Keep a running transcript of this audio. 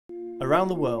Around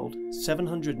the world,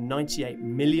 798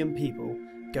 million people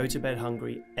go to bed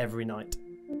hungry every night.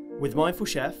 With Mindful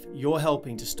Chef, you're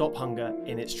helping to stop hunger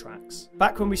in its tracks.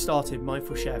 Back when we started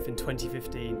Mindful Chef in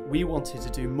 2015, we wanted to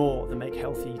do more than make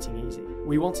healthy eating easy.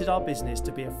 We wanted our business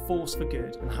to be a force for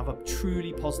good and have a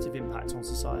truly positive impact on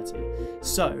society.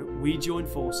 So we joined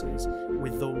forces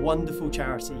with the wonderful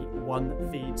charity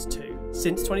One Feeds Two.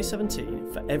 Since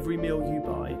 2017, for every meal you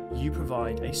buy, you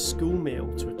provide a school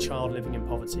meal to a child living in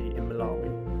poverty in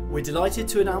Malawi. We're delighted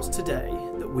to announce today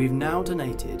that we've now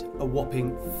donated a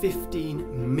whopping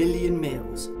 15 million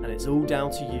meals, and it's all down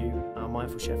to you, our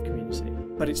Mindful Chef community.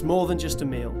 But it's more than just a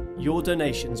meal. Your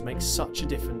donations make such a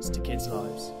difference to kids'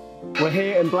 lives. We're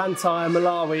here in Blantyre,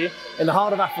 Malawi, in the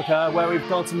heart of Africa, where we've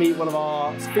gone to meet one of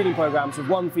our feeding programs with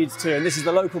One Feeds Two, and this is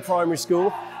the local primary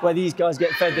school where these guys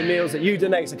get fed the meals that you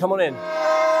donate, so come on in.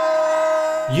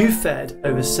 You fed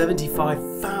over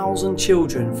 75,000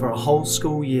 children for a whole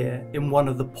school year in one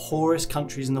of the poorest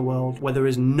countries in the world where there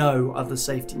is no other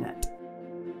safety net.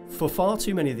 For far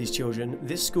too many of these children,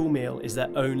 this school meal is their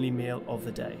only meal of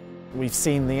the day. We've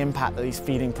seen the impact that these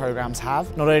feeding programs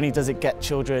have. Not only does it get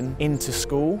children into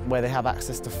school where they have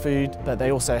access to food, but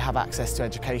they also have access to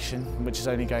education, which is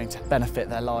only going to benefit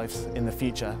their lives in the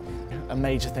future. A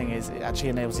major thing is it actually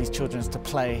enables these children to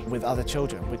play with other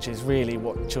children, which is really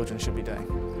what children should be doing.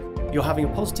 You're having a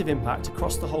positive impact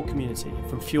across the whole community,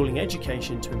 from fueling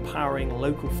education to empowering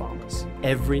local farmers.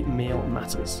 Every meal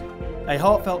matters. A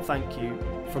heartfelt thank you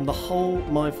from the whole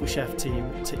Mindful Chef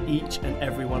team to each and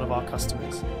every one of our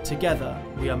customers. Together,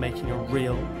 we are making a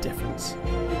real difference.